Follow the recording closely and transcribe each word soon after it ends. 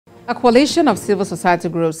A coalition of civil society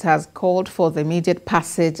groups has called for the immediate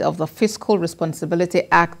passage of the Fiscal Responsibility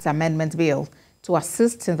Act Amendment Bill to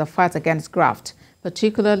assist in the fight against graft,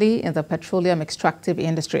 particularly in the petroleum extractive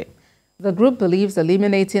industry. The group believes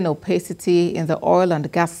eliminating opacity in the oil and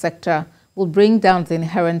gas sector will bring down the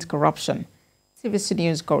inherent corruption. TVC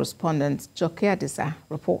News correspondent Joke Adisa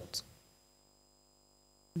reports.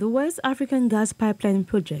 The West African Gas Pipeline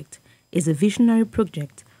Project is a visionary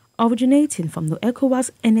project originating from the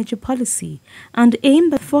ECOWAS energy policy and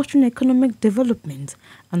aimed at fostering economic development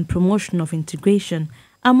and promotion of integration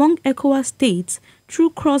among ECOWAS states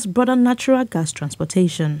through cross-border natural gas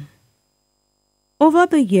transportation. Over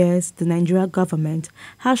the years, the Nigerian government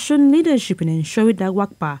has shown leadership in ensuring that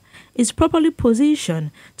WAPGA is properly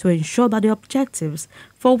positioned to ensure that the objectives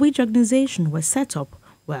for which organizations were set up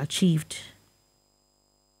were achieved.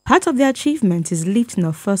 Part of the achievement is lifting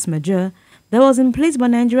of force majeure that was in place by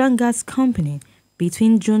Nigerian Gas Company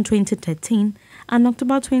between June 2013 and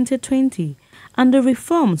October 2020, and the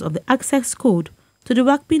reforms of the Access Code to the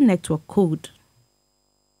WAPGA Network Code.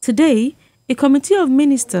 Today, a committee of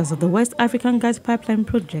ministers of the West African Gas Pipeline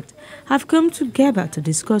Project have come together to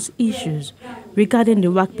discuss issues regarding the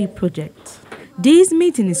WAPGA project. This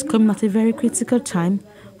meeting is coming at a very critical time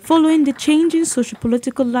following the changing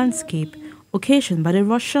socio-political landscape occasioned by the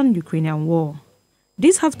Russian-Ukrainian war.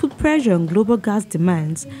 This has put pressure on global gas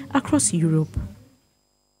demands across Europe.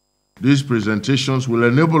 These presentations will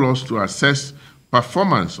enable us to assess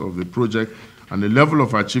performance of the project and the level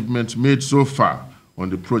of achievements made so far on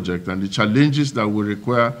the project and the challenges that will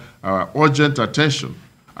require our urgent attention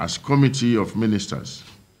as Committee of Ministers,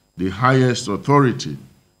 the highest authority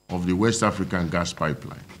of the West African Gas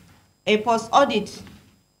Pipeline. A post-audit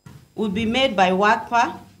will be made by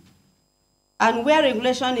WAPGA, and where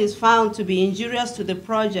regulation is found to be injurious to the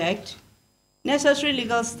project, necessary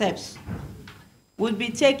legal steps will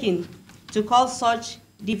be taken to call such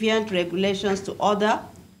deviant regulations to order,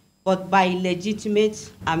 but by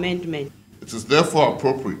legitimate amendment. It is therefore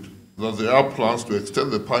appropriate that there are plans to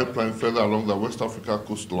extend the pipeline further along the West Africa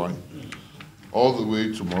coastline, all the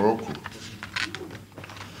way to Morocco,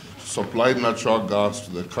 to supply natural gas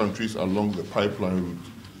to the countries along the pipeline route,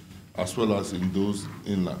 as well as in those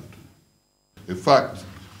inland. In fact,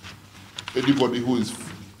 anybody who is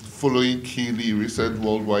following keenly recent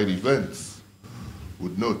worldwide events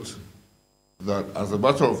would note that as a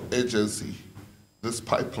matter of urgency, this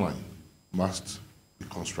pipeline must be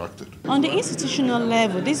constructed. On the institutional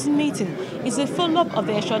level, this meeting is a follow-up of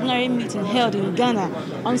the extraordinary meeting held in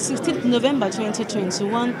Ghana on 16 November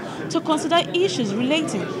 2021 to consider issues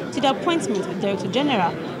relating to the appointment of the Director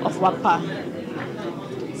General of WAPGA.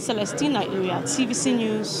 Celestina Area, TVC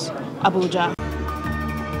News, Abuja.